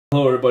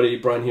Hello everybody,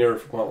 Brian here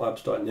from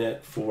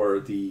quantlabs.net for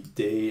the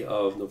day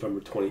of November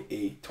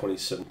 28,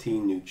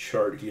 2017. New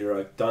chart here.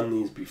 I've done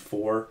these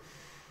before.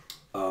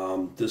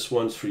 This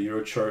one's for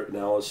Euro chart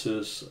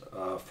analysis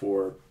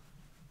for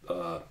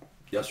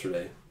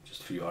yesterday,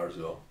 just a few hours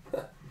ago.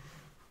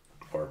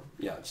 Or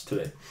yeah, it's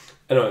today.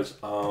 Anyways,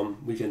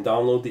 we can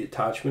download the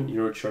attachment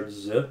Euro chart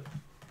zip,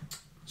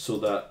 so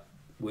that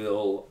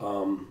will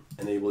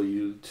enable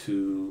you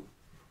to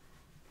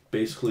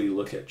basically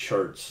look at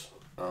charts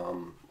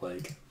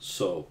like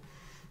so.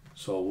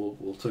 So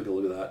we'll take a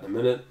look at that in a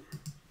minute.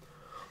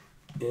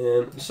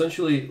 And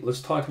essentially,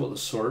 let's talk about the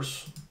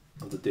source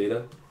of the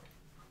data.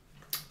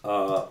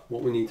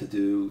 What we need to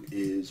do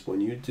is,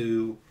 when you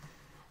do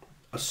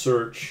a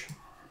search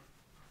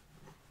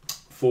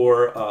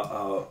for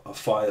a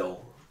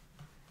file,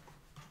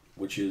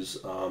 which is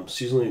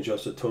seasonally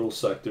adjusted total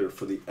sector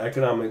for the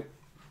economic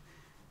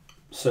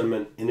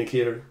sentiment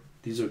indicator.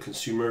 These are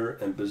consumer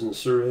and business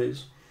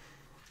surveys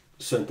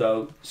sent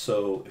out.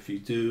 So if you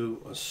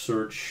do a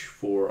search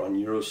for on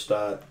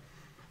Eurostat,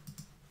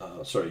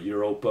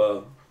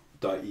 Europa.eu,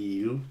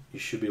 you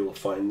should be able to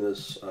find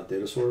this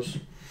data source.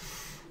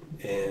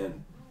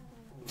 And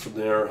from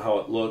there, how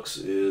it looks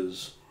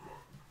is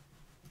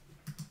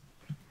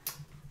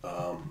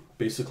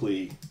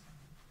basically,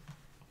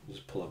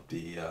 just pull up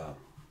the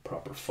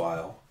proper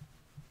file.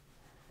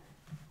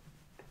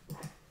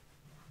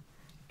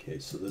 Okay,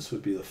 so this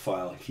would be the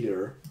file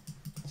here.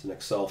 It's an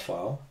Excel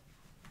file.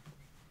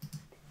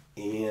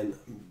 And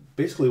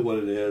basically what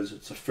it is,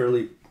 it's a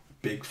fairly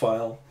big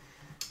file.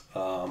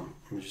 Let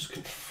me just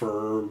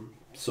confirm.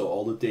 So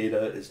all the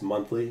data is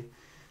monthly.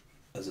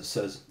 As it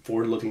says,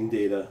 forward-looking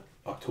data,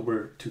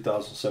 October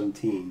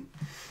 2017.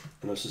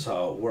 And this is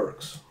how it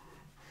works.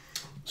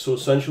 So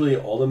essentially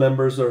all the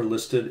members are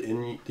listed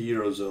in the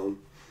Eurozone,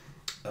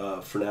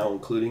 for now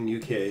including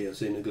UK as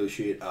they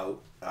negotiate out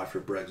after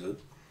Brexit.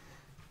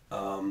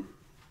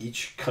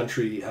 Each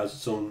country has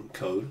its own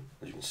code.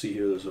 As you can see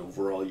here, there's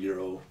overall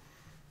Europe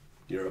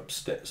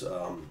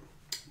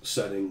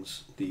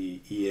settings, the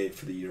EA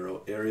for the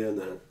Euro area, and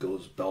then it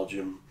goes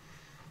Belgium,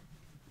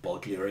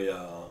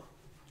 Bulgaria,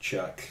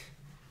 Czech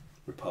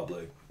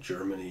Republic,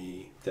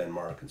 Germany,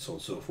 Denmark, and so on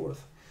and so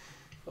forth,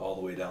 all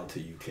the way down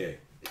to UK.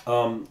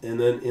 And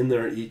then in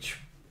there, each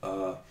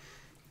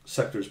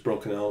sector is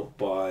broken out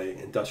by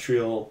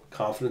industrial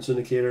confidence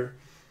indicator,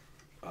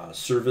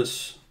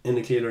 service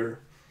indicator,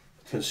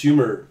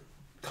 consumer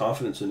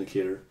confidence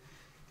indicator,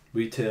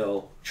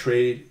 retail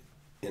trade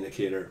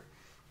indicator,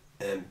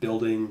 and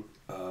building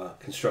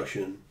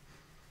construction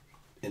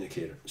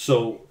indicator.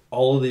 So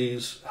all of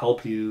these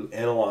help you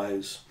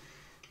analyze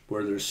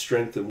where there's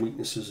strength and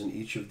weaknesses in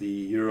each of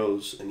the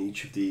euros and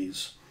each of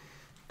these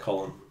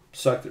column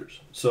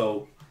sectors.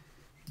 So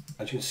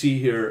as you can see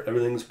here,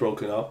 everything's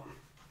broken up.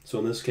 So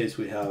in this case,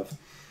 we have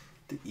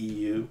the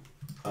EU,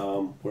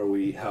 where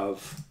we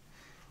have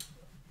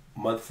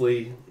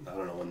monthly, I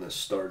don't know when this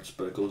starts,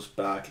 but it goes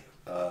back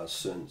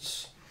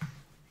since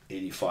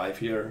 85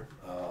 here,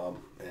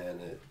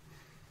 and it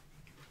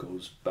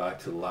goes back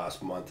to the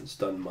last month. It's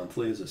done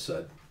monthly, as I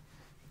said.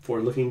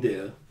 Forward-looking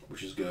data,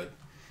 which is good.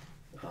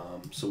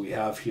 So we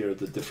have here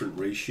the different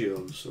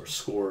ratios or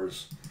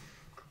scores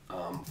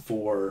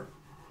for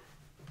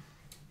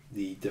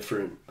the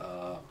different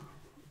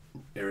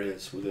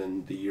areas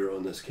within the Euro,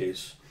 in this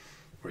case,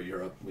 or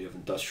Europe. We have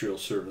industrial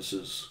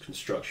services,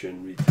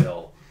 construction,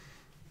 retail,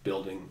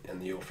 building, and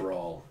the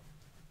overall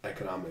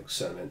economic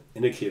sentiment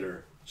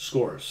indicator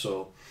scores.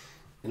 So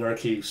in our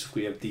case,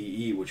 we have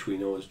DE, which we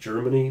know is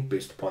Germany,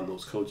 based upon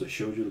those codes I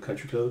showed you, the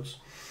country codes.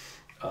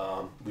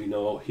 We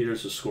know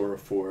here's a score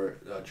for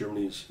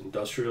Germany's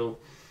industrial,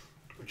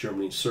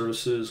 Germany's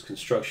services,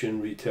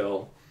 construction,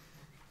 retail,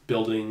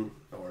 building,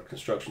 or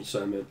construction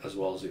sentiment, as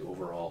well as the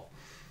overall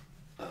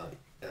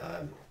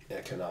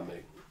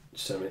economic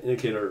sentiment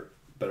indicator,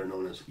 better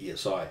known as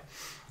ESI.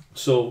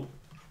 So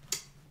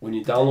when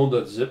you download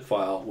that zip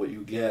file, what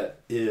you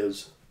get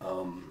is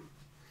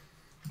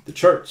the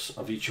charts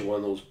of each one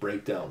of those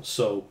breakdowns.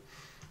 So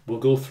we'll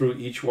go through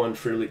each one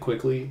fairly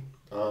quickly.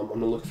 I'm going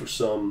to look for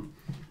some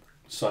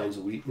signs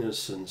of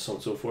weakness and so on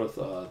and so forth.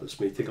 This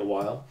may take a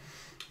while,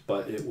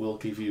 but it will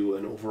give you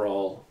an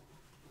overall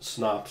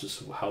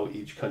synopsis of how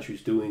each country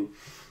is doing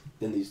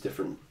in these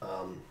different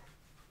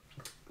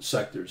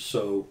sectors.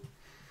 So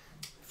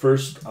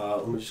first,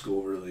 let me just go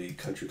over the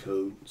country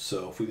code.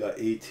 So if we got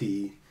AT,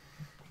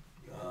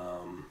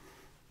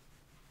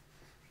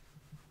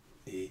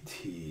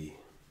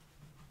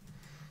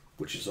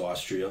 which is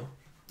Austria.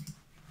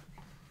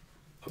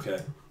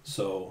 Okay,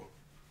 so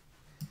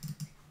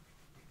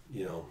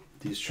you know,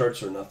 these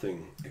charts are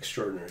nothing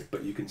extraordinary,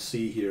 but you can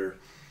see here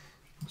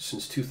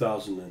since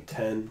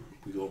 2010,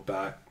 we go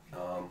back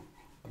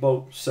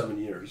about 7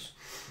 years.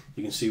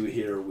 You can see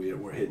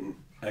we're hitting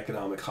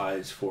economic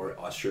highs for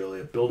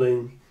Australia.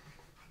 Building,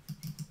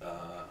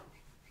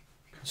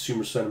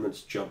 consumer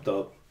sentiments jumped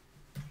up.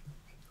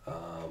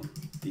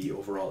 The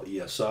overall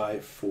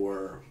ESI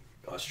for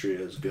Austria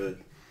is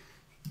good.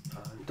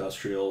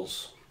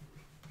 Industrials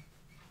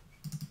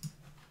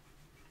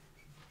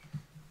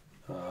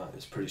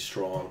is pretty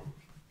strong.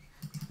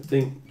 I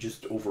think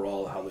just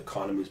overall how the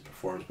economy's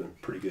performed has been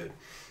pretty good.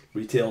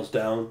 Retail's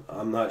down.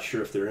 I'm not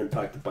sure if they're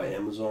impacted by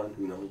Amazon.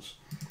 Who knows?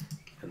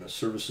 And the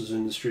services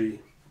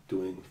industry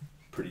doing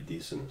pretty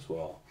decent as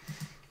well.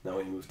 Now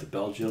we move to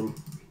Belgium,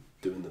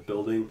 doing the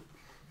building.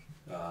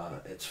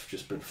 It's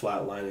just been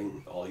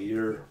flatlining all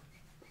year.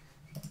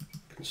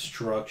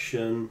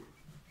 Construction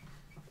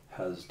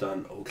has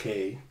done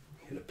okay,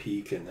 hit a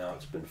peak, and now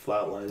it's been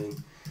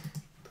flatlining.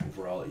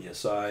 Overall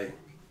ESI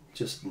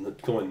just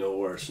going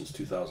nowhere since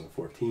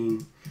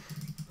 2014.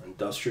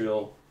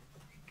 Industrial,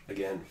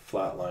 again,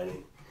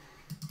 flatlining.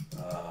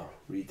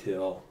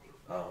 Retail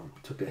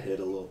took a hit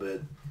a little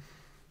bit,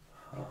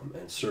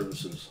 and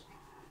services.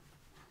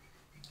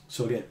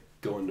 So again,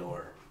 going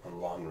nowhere on the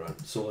long run.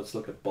 So let's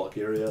look at bulk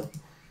area.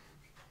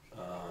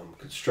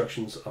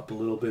 Construction's up a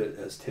little bit,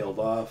 has tailed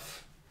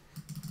off.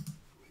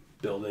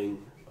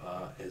 Building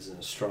is in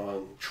a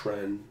strong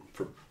trend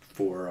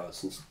for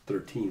since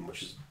 13,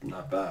 which is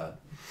not bad.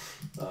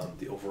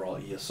 The overall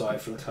ESI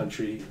for the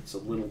country, it's a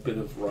little bit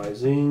of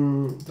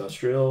rising.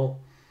 Industrial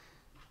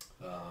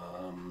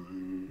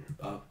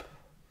up.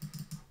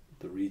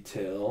 The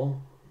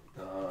retail,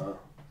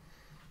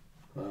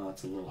 well,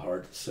 it's a little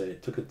hard to say.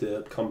 It took a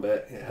dip, come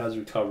back, it has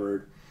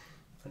recovered,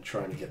 and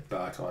trying to get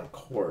back on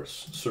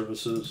course.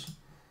 Services,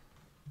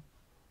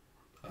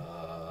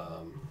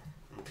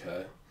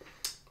 okay.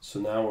 So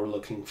now we're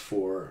looking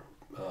for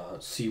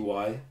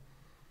CY.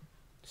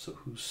 So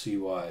who's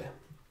CY?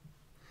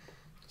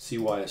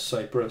 CY is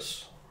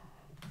Cyprus.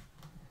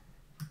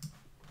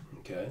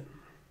 Okay.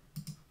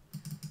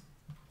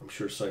 I'm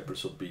sure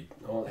Cyprus will be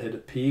hit a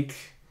peak.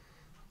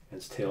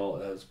 Its tail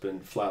has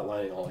been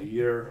flatlining all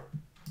year.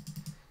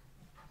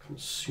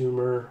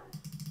 Consumer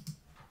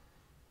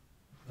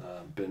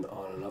been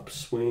on an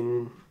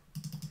upswing.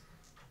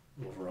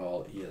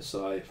 Overall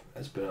ESI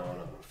has been on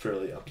a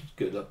fairly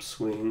good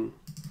upswing.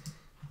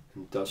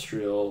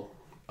 Industrial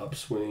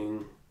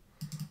upswing.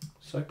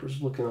 Cyprus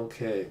is looking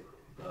okay.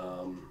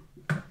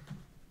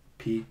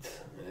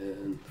 Peaked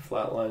and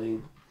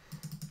flatlining.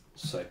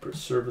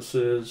 Cyprus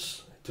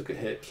services took a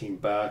hit, came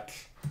back.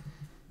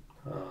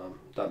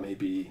 That may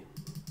be,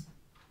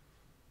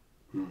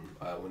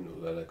 I wouldn't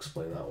know how to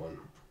explain that one.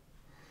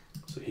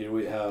 So here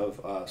we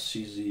have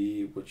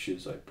CZ, which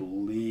is, I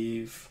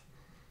believe,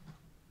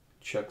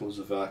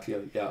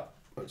 Czechoslovakia. Yeah,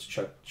 it's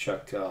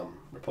Czech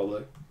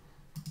Republic.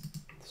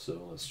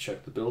 So let's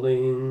check the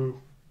building.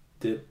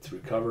 Dipped,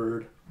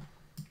 recovered.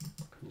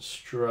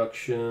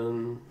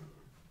 Construction,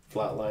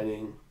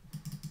 flatlining.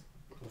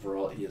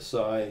 Overall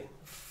ESI,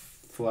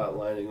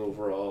 flatlining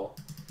overall.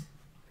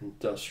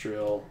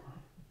 Industrial,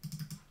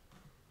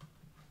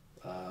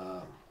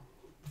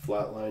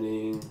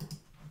 flatlining.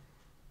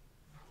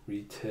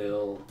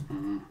 Retail,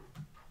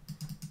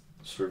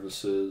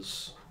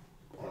 services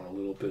on a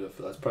little bit of,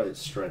 that's probably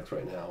its strength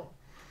right now.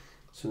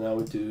 So now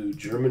we do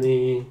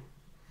Germany,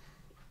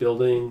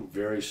 building,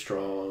 very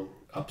strong,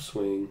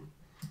 upswing.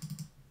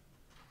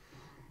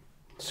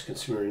 This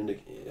consumer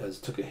has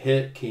took a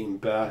hit, came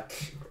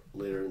back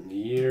later in the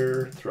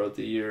year, throughout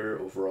the year.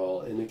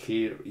 Overall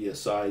indicator,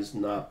 ESI is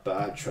not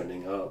bad,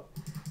 trending up.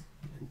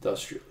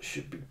 Industrial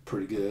should be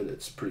pretty good.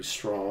 It's pretty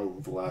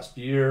strong the last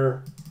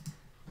year.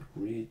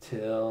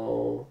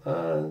 Retail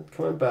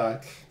coming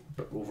back,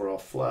 but overall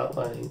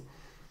flatlining.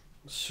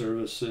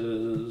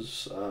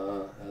 Services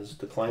has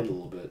declined a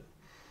little bit.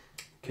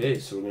 Okay,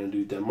 so we're going to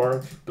do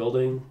Denmark,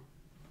 building,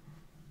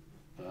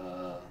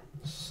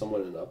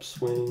 somewhat an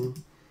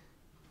upswing.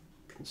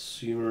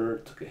 Consumer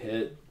took a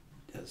hit,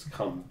 has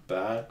come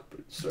back, but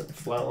it's starting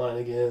to flatline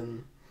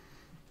again.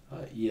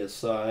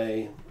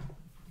 ESI,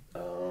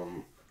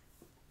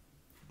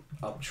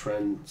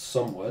 uptrend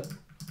somewhat.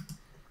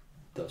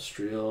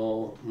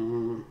 Industrial,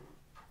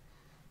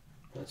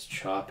 that's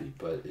choppy,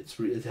 but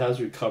it has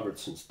recovered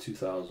since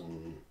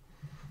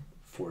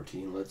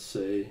 2014, let's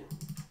say.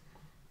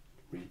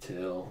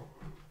 Retail,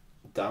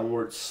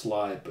 downward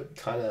slide, but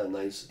kind of a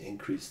nice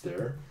increase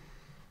there.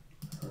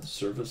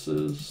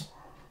 Services,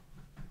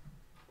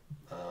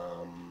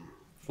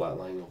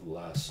 flatlining over the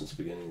last since the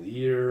beginning of the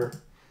year.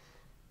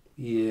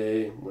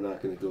 EA, we're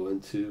not going to go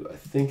into. I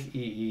think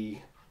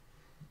EE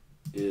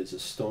is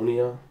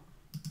Estonia.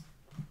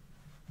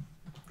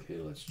 Okay,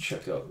 let's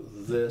check out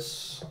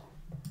this.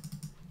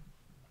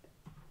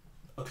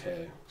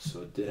 Okay,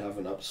 so it did have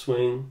an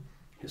upswing,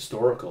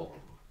 historical,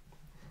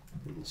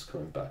 and it's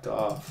coming back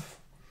off.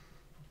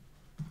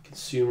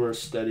 Consumer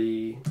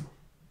steady.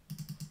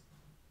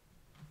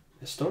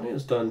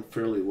 Estonia's done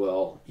fairly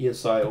well.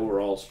 ESI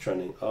overall is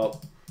trending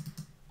up.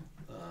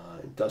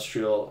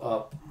 Industrial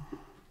up.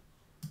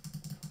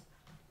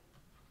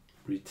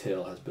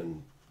 Retail has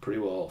been pretty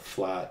well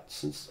flat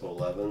since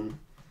 2011.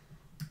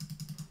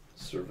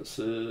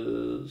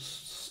 Services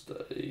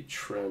steady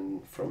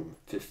trend from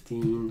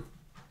 15.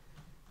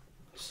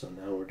 So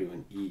now we're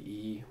doing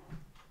EE. I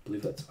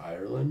believe that's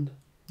Ireland.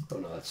 Oh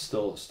no, that's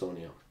still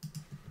Estonia.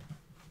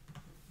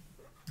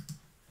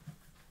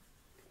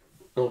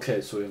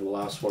 Okay, so we have the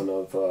last one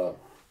of,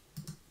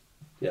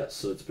 yeah,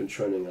 so it's been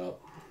trending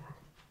up.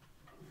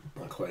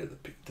 Not quite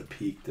at the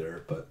peak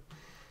there, but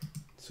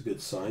it's a good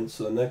sign.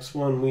 So the next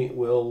one we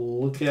will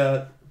look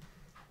at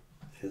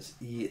is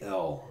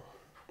EL.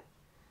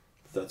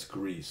 That's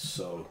Greece.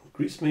 So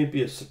Greece may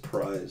be a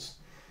surprise.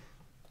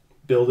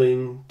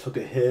 Building took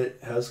a hit,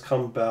 has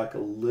come back a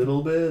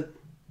little bit.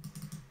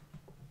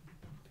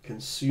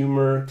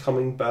 Consumer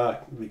coming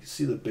back. We can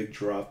see the big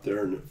drop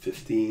there in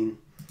 15.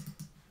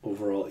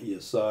 Overall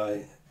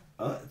ESI,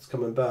 it's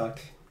coming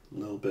back a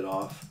little bit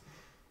off.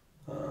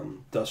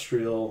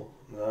 Industrial,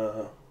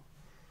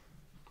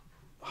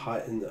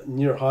 high in the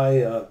near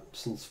high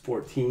since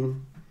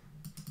 14.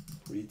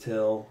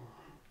 Retail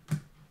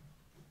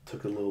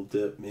took a little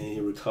dip, may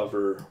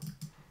recover.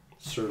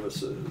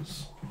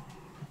 Services,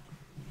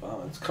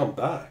 wow, it's come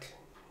back,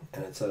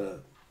 and it's at a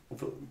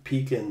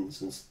peak in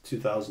since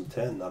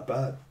 2010. Not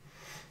bad.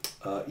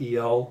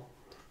 EL.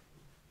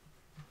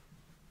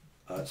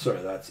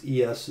 Sorry, that's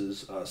ES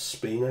is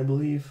Spain, I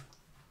believe.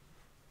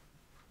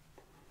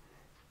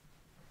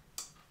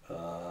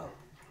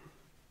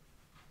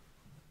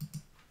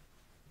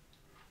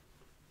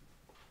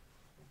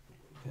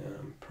 Yeah,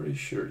 I'm pretty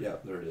sure. Yeah,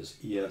 there it is.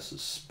 ES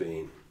is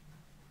Spain.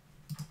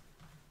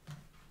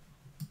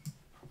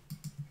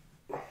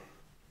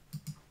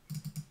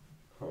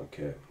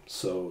 Okay,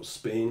 so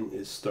Spain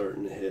is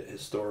starting to hit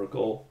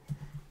historical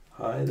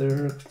high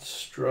there.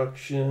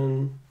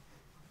 Construction.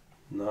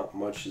 Not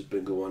much has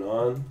been going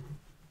on.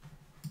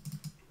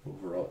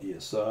 Overall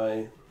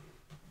ESI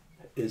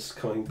is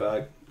coming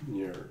back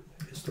near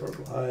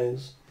historical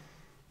highs.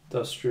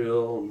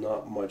 Industrial,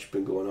 not much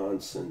been going on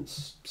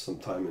since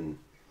sometime in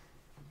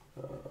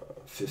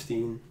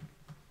 15.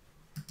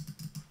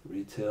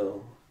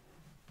 Retail,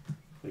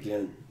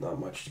 again, not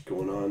much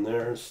going on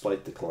there.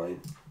 Slight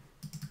decline.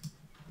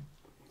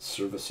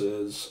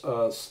 Services,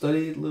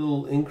 steady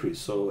little increase.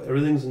 So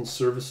everything's in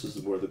services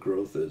where the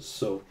growth is.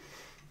 So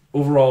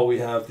overall, we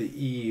have the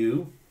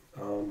EU.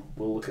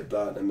 We'll look at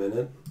that in a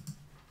minute.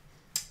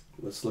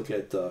 Let's look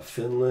at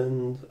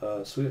Finland.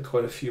 So we got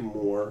quite a few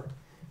more.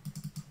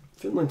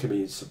 Finland can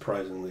be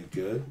surprisingly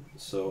good.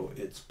 So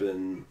it's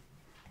been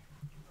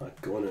not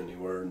going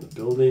anywhere in the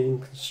building,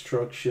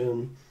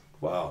 construction.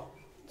 Wow,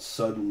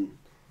 sudden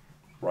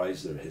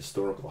rise there,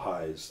 historical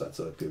highs. That's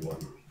a good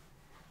one.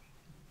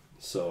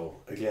 So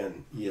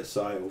again,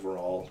 ESI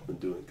overall has been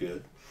doing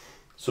good.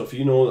 So if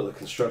you know that the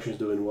construction is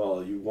doing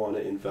well, you want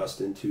to invest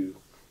into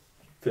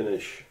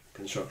Finnish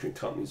construction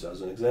companies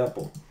as an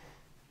example.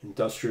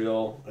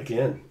 Industrial,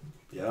 again,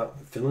 yeah,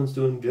 Finland's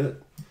doing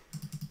good.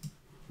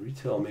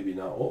 Retail, maybe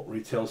not. Oh,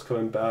 retail's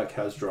coming back,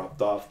 has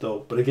dropped off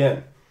though. But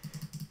again,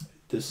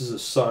 this is a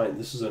sign,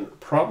 this is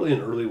probably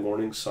an early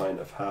warning sign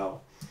of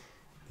how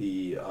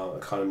the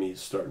economy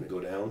is starting to go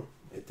down.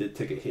 It did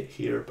take a hit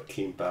here, but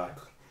came back.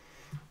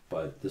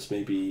 But this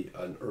may be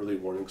an early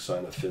warning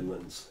sign of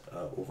Finland's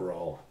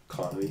overall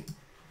economy.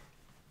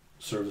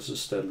 Services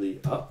steadily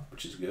up,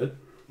 which is good.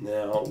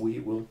 Now we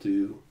will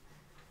do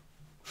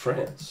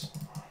France.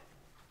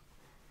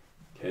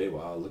 Okay,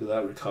 wow, look at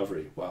that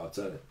recovery. Wow, it's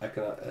at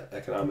an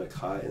economic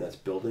high, and that's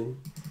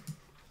building.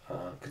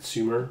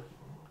 Consumer,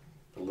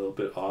 a little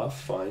bit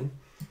off, fine.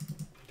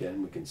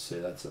 Again, we can say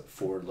that's a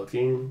forward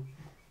looking.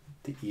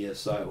 The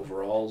ESI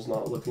overall is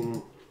not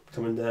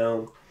coming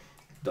down.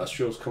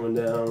 Industrial's coming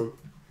down.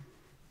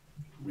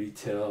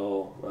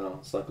 Retail, well,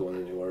 it's not going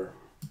anywhere.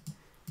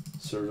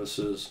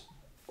 Services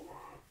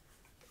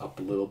up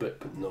a little bit,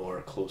 but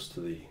nowhere close to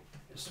the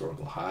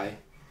historical high.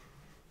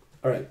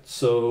 All right,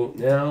 so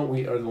now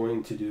we are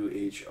going to do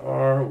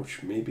HR,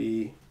 which may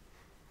be,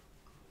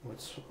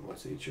 what's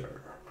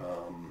HR?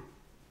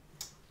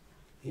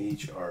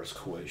 HR is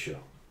Croatia.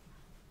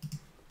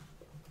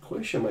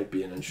 Croatia might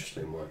be an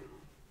interesting one.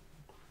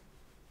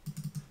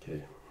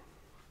 Okay.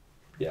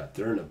 Yeah,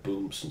 they're in a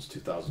boom since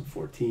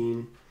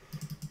 2014.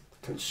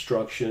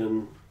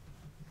 Construction,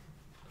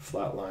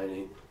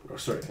 flatlining,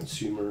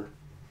 consumer,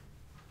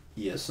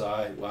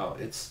 ESI. Wow,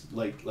 it's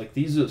like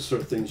these are the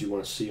sort of things you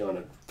want to see on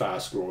a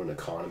fast-growing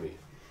economy.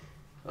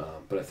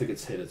 But I think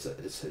it's hit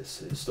its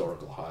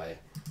historical high.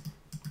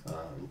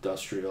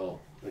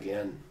 Industrial,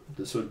 again,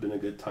 this would have been a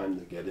good time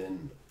to get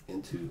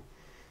into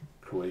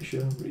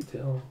Croatia.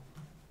 Retail,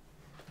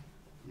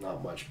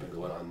 not much been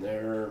going on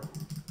there.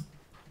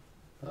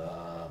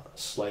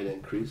 Slight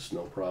increase,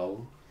 no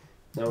problem.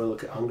 Now we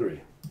look at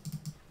Hungary.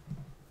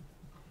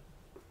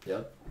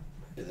 Yep,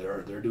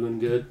 they're doing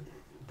good.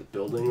 The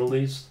building at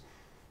least.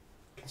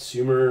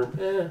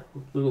 Consumer,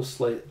 little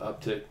slight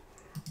uptick.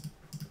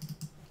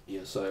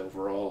 ESI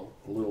overall,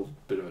 a little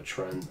bit of a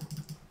trend.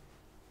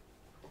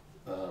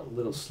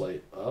 Little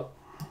slight up.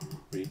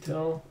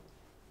 Retail,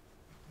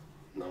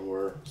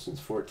 nowhere since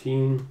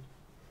 14.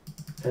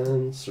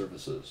 And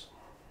services.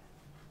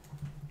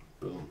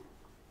 Boom.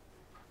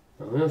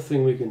 Now, another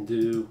thing we can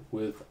do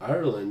with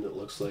Ireland, it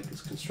looks like,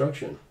 is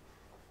construction.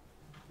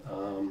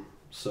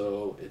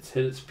 So it's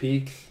hit its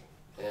peak,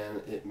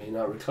 and it may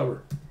not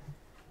recover.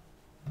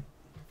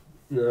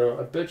 Now,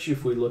 I bet you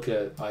if we look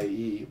at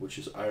IE, which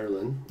is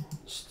Ireland,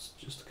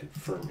 just to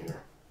confirm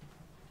here,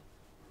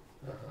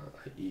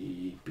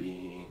 IE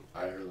being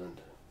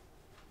Ireland.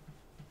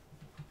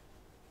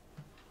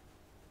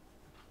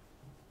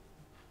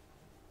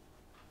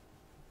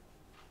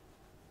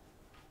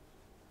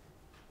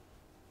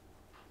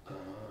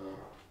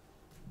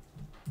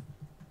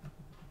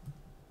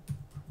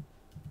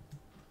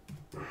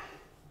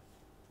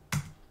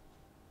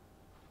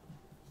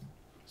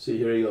 See,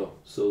 here you go.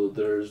 So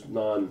there's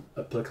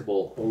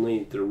non-applicable,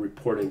 only they're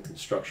reporting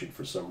construction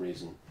for some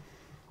reason.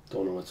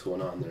 Don't know what's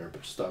going on there,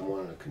 but just I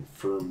wanted to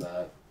confirm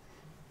that.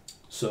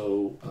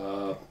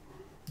 So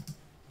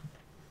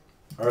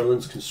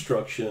Ireland's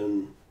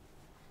construction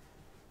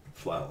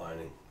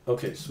flatlining.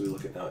 Okay, so we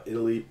look at now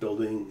Italy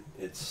building.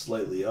 It's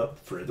slightly up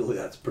for Italy.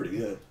 That's pretty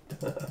good.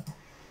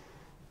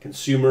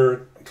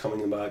 Consumer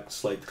coming back,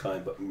 slight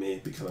decline, but may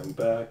be coming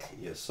back.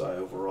 ESI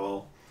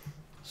overall,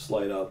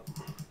 slight up.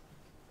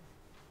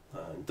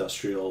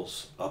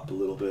 Industrials up a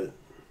little bit,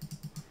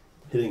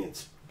 hitting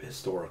its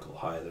historical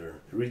high there.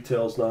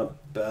 Retail's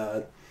not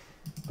bad,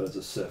 but as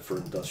I said, for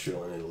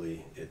industrial in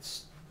Italy,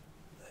 it's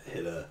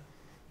hit a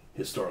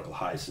historical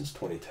high since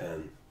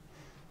 2010.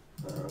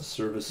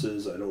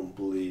 Services, I don't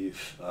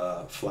believe,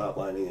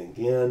 flatlining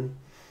again.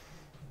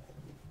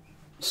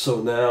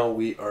 So now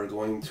we are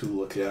going to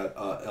look at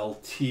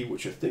LT,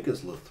 which I think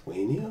is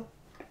Lithuania,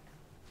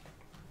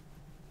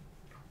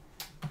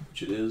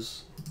 which it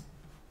is.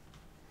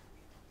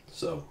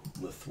 So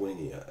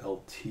Lithuania,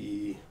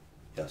 LT,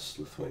 yes,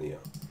 Lithuania.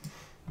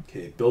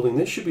 Okay, building,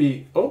 this should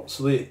be, oh,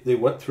 so they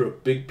went through a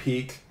big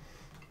peak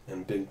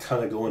and been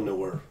kind of going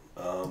nowhere.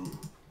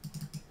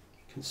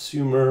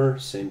 Consumer,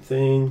 same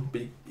thing.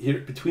 Here,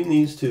 between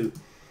these two,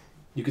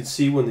 you can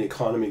see when the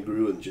economy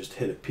grew and just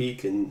hit a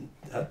peak, and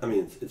I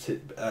mean, it's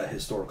hit at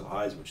historical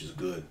highs, which is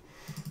good,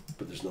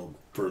 but there's no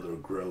further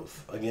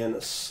growth. Again,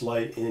 a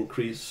slight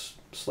increase,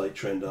 slight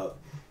trend up.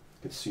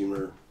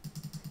 Consumer,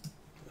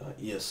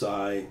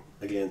 ESI,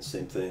 again,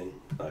 same thing,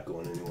 not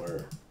going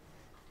anywhere.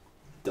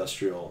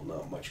 Industrial,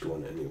 not much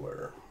going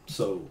anywhere.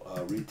 So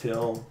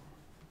retail,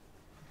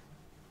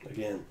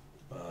 again,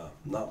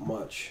 not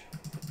much.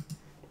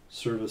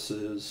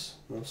 Services,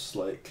 no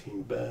slight,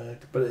 came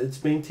back, but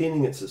it's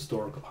maintaining its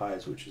historical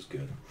highs, which is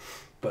good.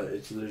 But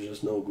there's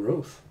just no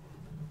growth.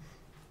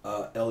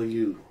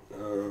 LU,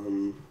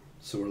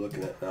 so we're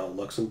looking at now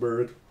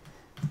Luxembourg.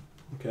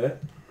 Okay,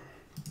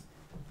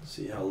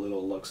 see how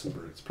little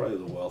Luxembourg. It's probably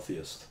the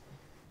wealthiest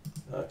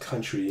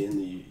country in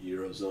the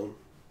Eurozone.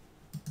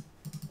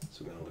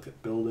 So we're going to look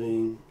at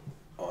building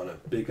on a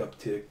big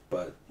uptick,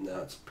 but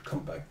now it's come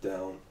back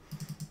down.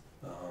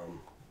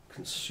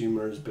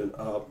 Consumer's been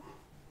up.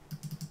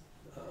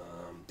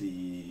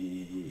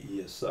 The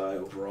ESI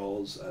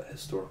overall is at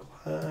historical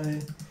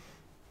high.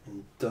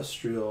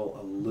 Industrial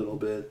a little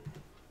bit.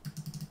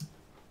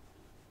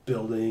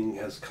 Building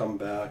has come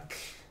back,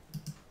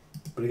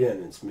 but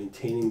again, it's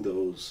maintaining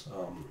those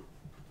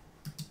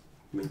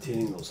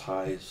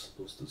highs,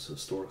 those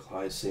historical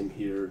highs. Same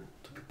here,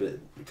 took a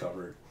bit,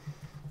 recovered.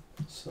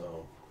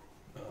 So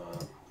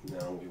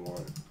now we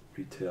want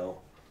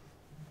retail,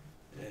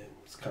 and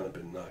it's kind of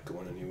been not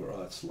going anywhere.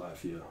 Oh, that's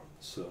Latvia.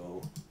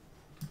 So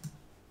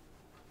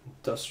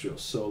industrial.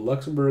 So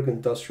Luxembourg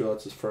industrial,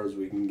 that's as far as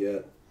we can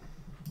get.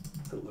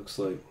 It looks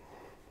like,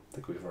 I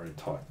think we've already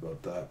talked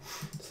about that.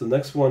 So the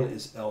next one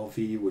is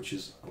LV, which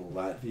is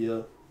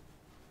Latvia.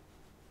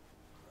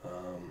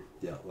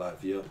 Yeah,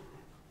 Latvia.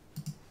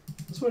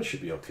 This one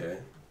should be okay.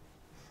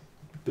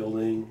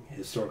 Building,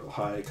 historical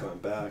high, coming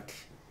back.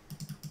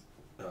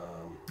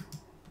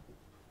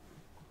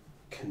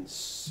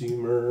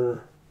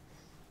 Consumer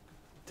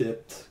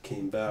dipped,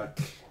 came back.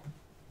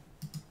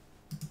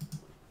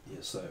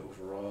 ESI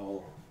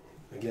overall,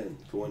 again,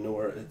 going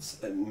nowhere.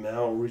 It's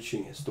now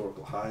reaching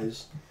historical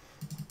highs.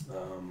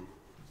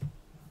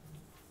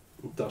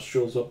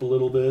 Industrial's up a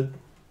little bit.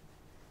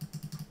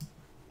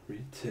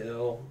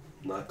 Retail,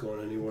 not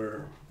going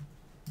anywhere.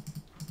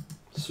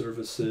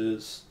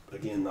 Services,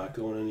 again, not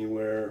going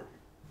anywhere.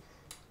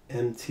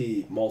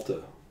 MT,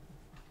 Malta.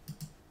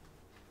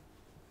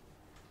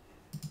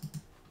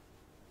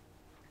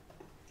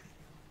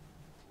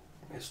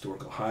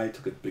 Historical high,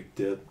 took a big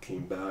dip,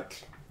 came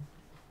back.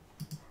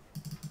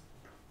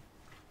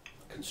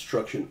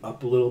 Construction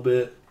up a little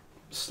bit,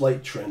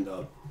 slight trend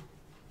up.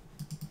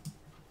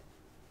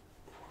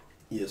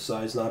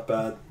 ESI is not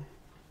bad.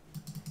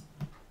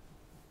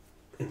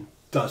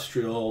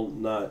 Industrial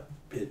not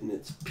hitting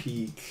its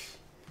peak.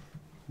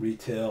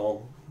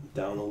 Retail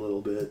down a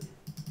little bit.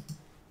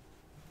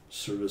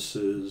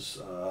 Services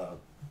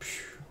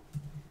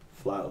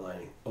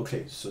flatlining.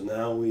 Okay, so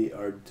now we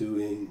are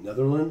doing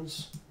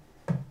Netherlands.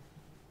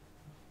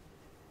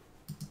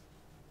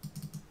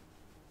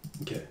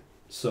 Okay,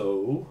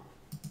 so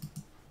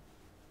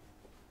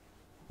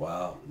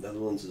wow,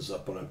 Netherlands is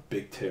up on a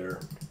big tear.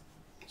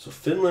 So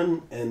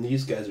Finland and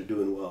these guys are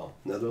doing well.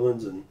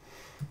 Netherlands and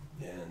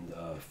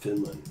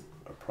Finland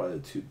are probably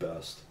the two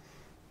best.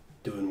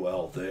 Doing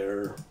well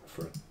there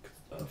for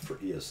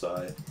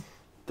ESI.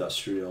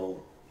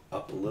 Industrial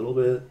up a little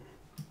bit.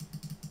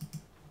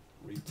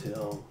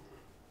 Retail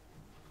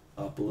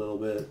up a little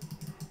bit.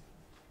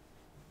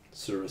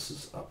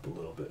 Services up a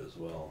little bit as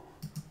well.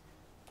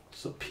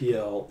 So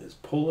PL is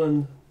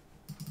Poland.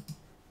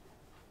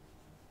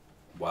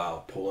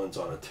 Wow, Poland's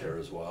on a tear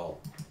as well.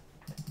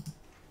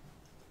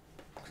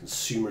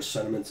 Consumer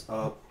sentiment's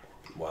up.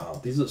 Wow,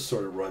 these are the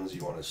sort of runs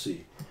you want to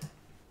see.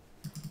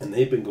 And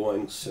they've been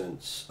going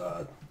since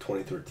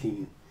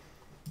 2013.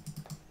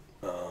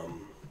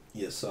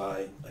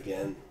 ESI,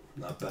 again,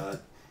 not bad.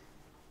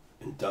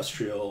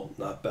 Industrial,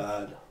 not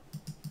bad.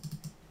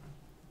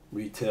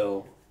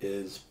 Retail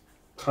is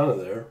kind of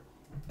there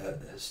at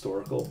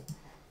historical.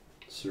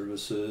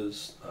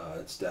 Services,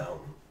 it's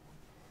down.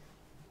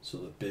 So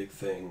the big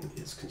thing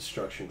is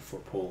construction for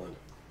Poland.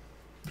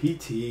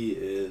 PT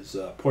is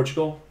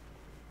Portugal.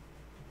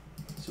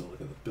 So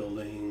look at the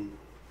building,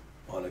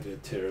 on a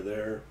good tear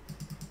there.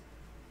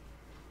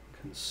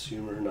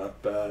 Consumer,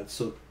 not bad.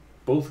 So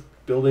both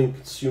building,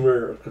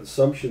 consumer,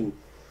 consumption,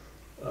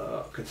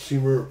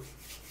 consumer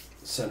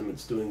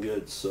sentiment's doing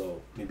good.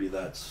 So maybe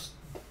that's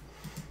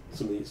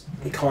some of these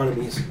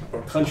economies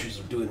or countries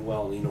are doing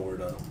well, and you know where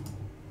to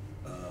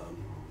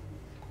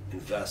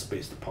invest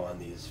based upon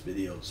these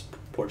videos.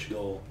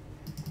 Portugal,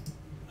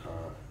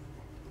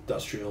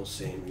 industrial,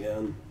 same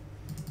again.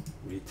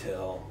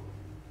 Retail,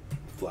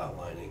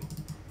 flatlining.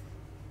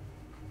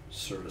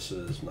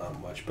 Services,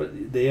 not much,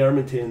 but they are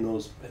maintaining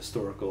those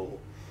historical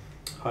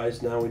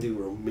highs. Now we do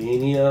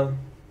Romania,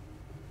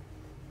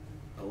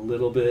 a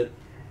little bit.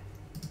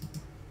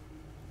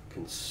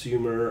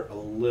 Consumer, a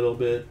little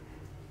bit.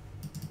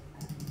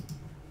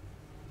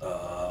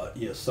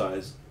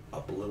 ESI's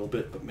up a little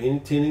bit, but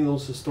maintaining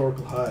those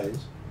historical highs.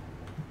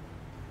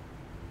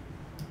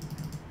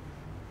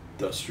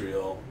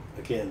 Industrial,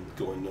 again,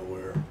 going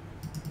nowhere.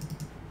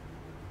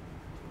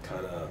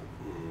 Kind of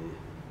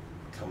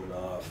coming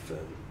off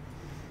and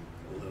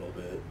a little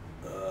bit.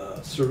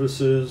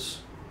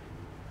 Services,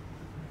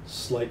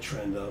 slight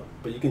trend up,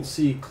 but you can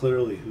see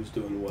clearly who's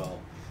doing well.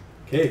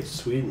 Okay,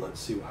 Sweden,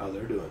 let's see how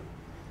they're doing.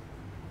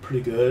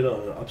 Pretty good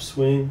on an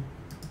upswing.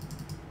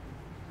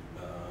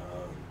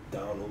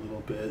 Down a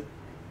little bit.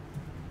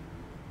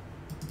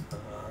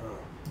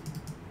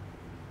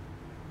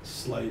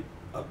 Slight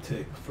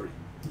uptick for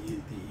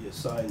the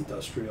ESI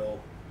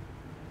industrial.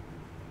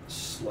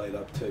 Slight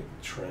uptick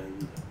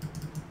trend.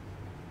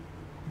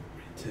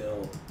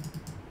 Retail,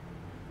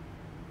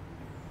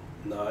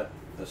 not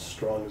as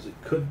strong as it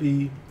could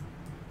be.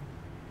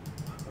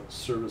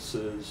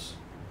 Services,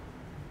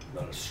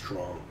 not as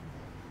strong.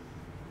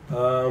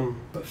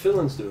 But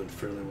Finland's doing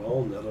fairly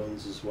well.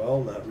 Netherlands as well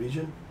in that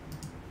region.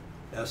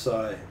 SI,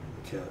 okay,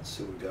 let's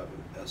see what we got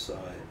with SI.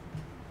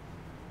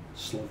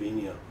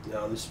 Slovenia.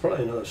 Now this is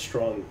probably another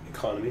strong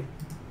economy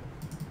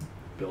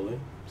building.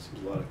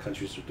 Seems a lot of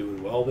countries are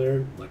doing well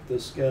there, like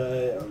this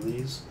guy,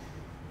 these.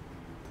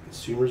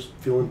 Consumers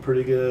feeling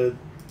pretty good.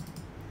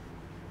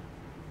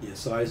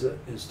 ESI's at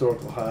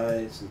historical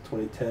highs in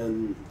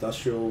 2010.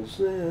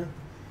 Industrials,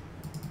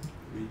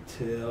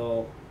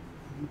 Retail,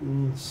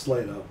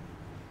 slight up,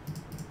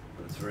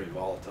 but it's very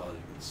volatile.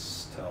 You can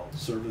tell.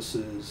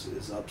 Services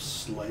is up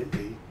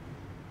slightly.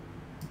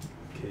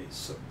 Okay,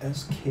 so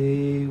SK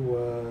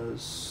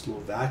was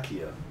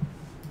Slovakia.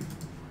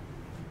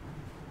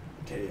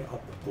 Okay,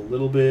 up a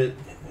little bit.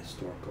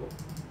 Historical.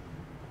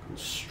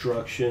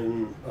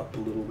 Construction up a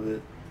little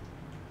bit.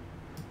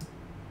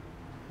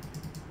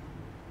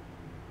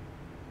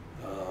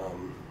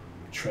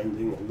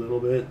 Trending a little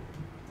bit.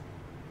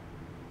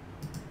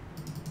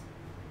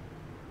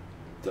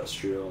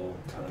 Industrial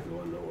kind of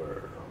going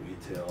nowhere.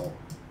 Retail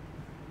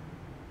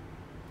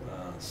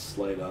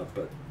slight up,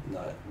 but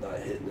not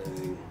hitting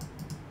anything.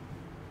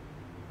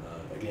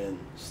 Again,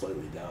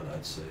 slightly down,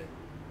 I'd say.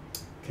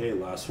 Okay,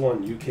 last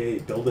one.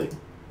 UK building.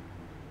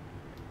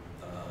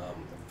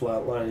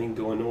 Flatlining,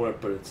 going nowhere,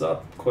 but it's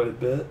up quite a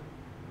bit.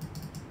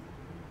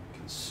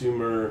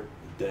 Consumer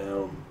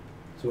down.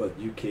 So what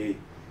UK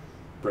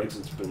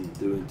Brexit's been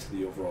doing to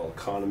the overall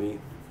economy.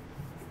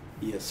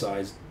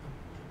 ESI's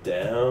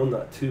down,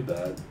 not too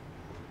bad.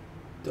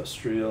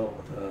 Industrial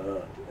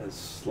has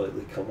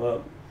slightly come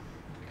up,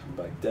 come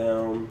back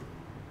down.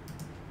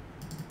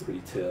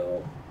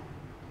 Retail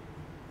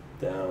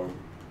down.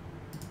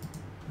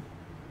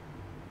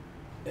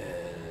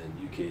 And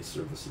UK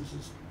services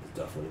is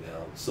definitely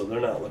down. So they're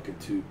not looking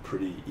too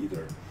pretty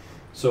either.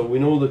 So we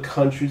know the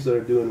countries that are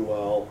doing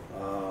well.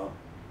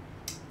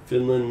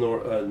 Finland,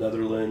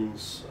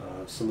 Netherlands,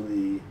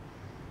 some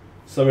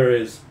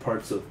areas,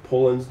 parts of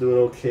Poland's doing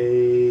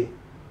okay,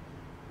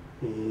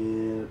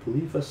 and I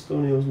believe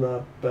Estonia's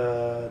not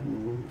bad,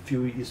 and a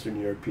few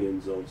Eastern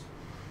European zones.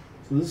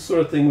 So this is the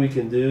sort of thing we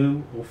can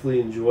do.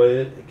 Hopefully enjoy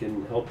it. It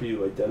can help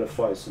you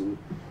identify some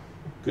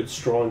good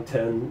strong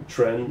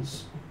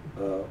trends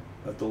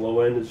at the low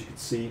end, as you can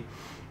see.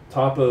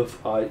 Top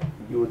of,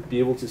 you would be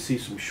able to see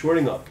some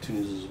shorting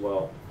opportunities as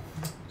well.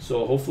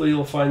 So hopefully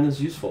you'll find this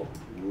useful.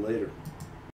 Later.